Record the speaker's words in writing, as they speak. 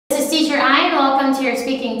Teacher Ian. Welcome to your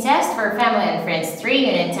speaking test for Family and Friends 3,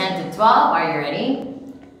 Unit 10 to 12. Are you ready?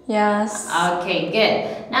 Yes. Okay,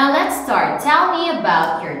 good. Now let's start. Tell me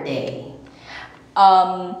about your day.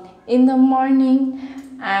 In the morning,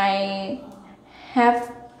 I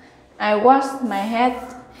wash my head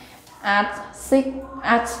at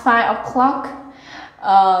 5 o'clock.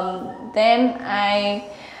 Then I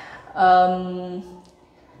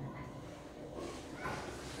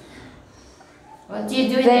What do you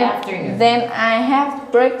do in the afternoon? Then I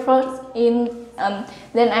have breakfast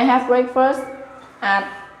at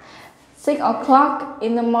 6 o'clock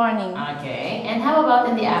in the morning. Okay, and how about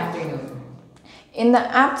in the afternoon? In the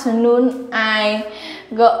afternoon, I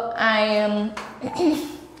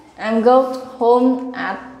go home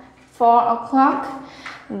at 4 o'clock.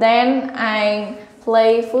 Then I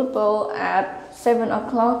play football at 7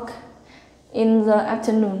 o'clock in the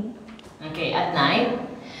afternoon. Okay, at night?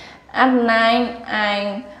 At night,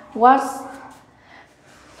 I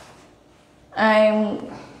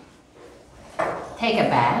take a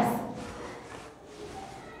bath.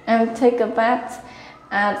 I take a bath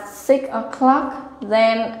at 6 o'clock.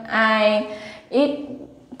 Then I eat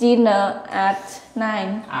dinner at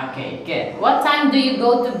 9. Okay, good. What time do you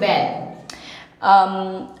go to bed?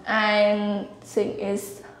 I think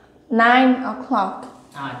it's 9 o'clock.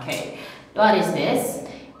 Okay. What is this?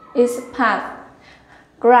 It's path,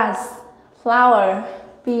 grass, flower,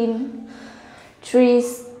 bean,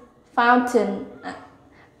 trees, fountain,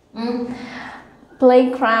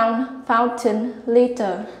 playground, fountain,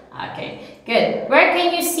 litter. Okay, good. Where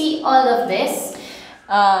can you see all of this?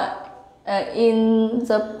 In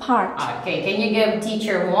the park. Okay, can you give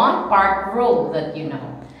teacher one park rule that you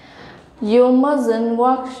know? You mustn't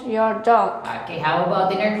walk your dog. Okay, how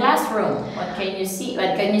about in your classroom? What can you see?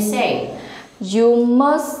 What can you say? You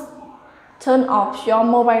must turn off your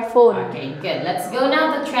mobile phone. Okay, good. Let's go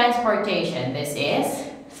now to transportation. This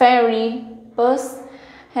is? Ferry, bus,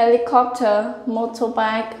 helicopter,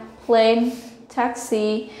 motorbike, plane,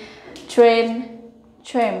 taxi, train,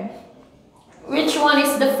 tram. Which one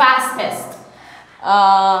is the fastest?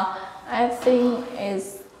 I think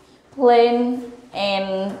it's plane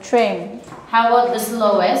and train. How about the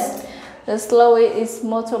slowest? The slowest is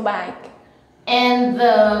motorbike. And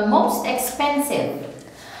the most expensive?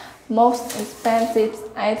 Most expensive,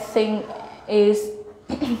 I think, is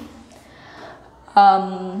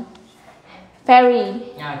ferry.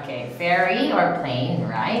 Okay, ferry or plane,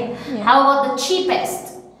 right? Yeah. How about the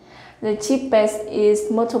cheapest? The cheapest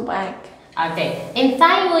is motorbike. Okay, in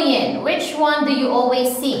Nguyen, which one do you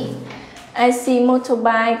always see? I see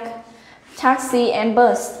motorbike, taxi, and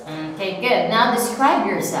bus. Okay, good. Now describe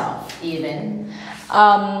yourself, even.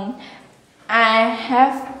 I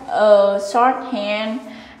have a short hand.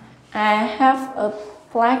 I have a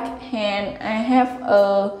black hand. I have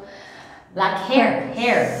a black hair.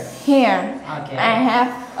 Hair. Okay. I have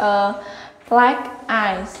black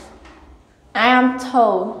eyes. I am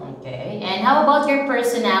tall. Okay. And how about your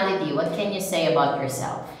personality? What can you say about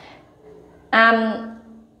yourself? I'm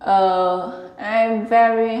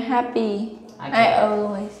very happy. Okay. I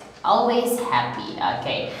always happy.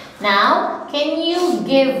 Okay. Now, can you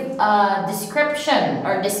give a description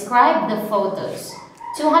or describe the photos?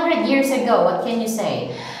 200 years ago, what can you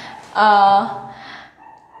say?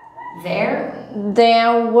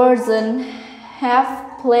 There wasn't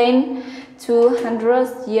have plane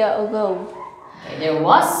 200 years ago. Okay, there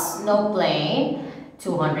was no plane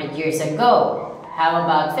 200 years ago. How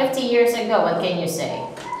about 50 years ago? What can you say?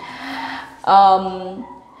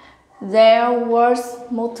 There was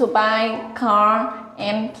motorbike, car,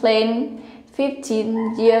 and plane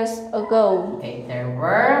 15 years ago. Okay, there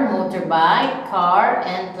were motorbike, car,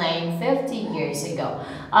 and plane 50 years ago.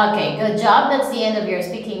 Okay, good job. That's the end of your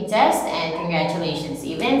speaking test, and congratulations,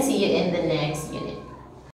 Even. See you in the next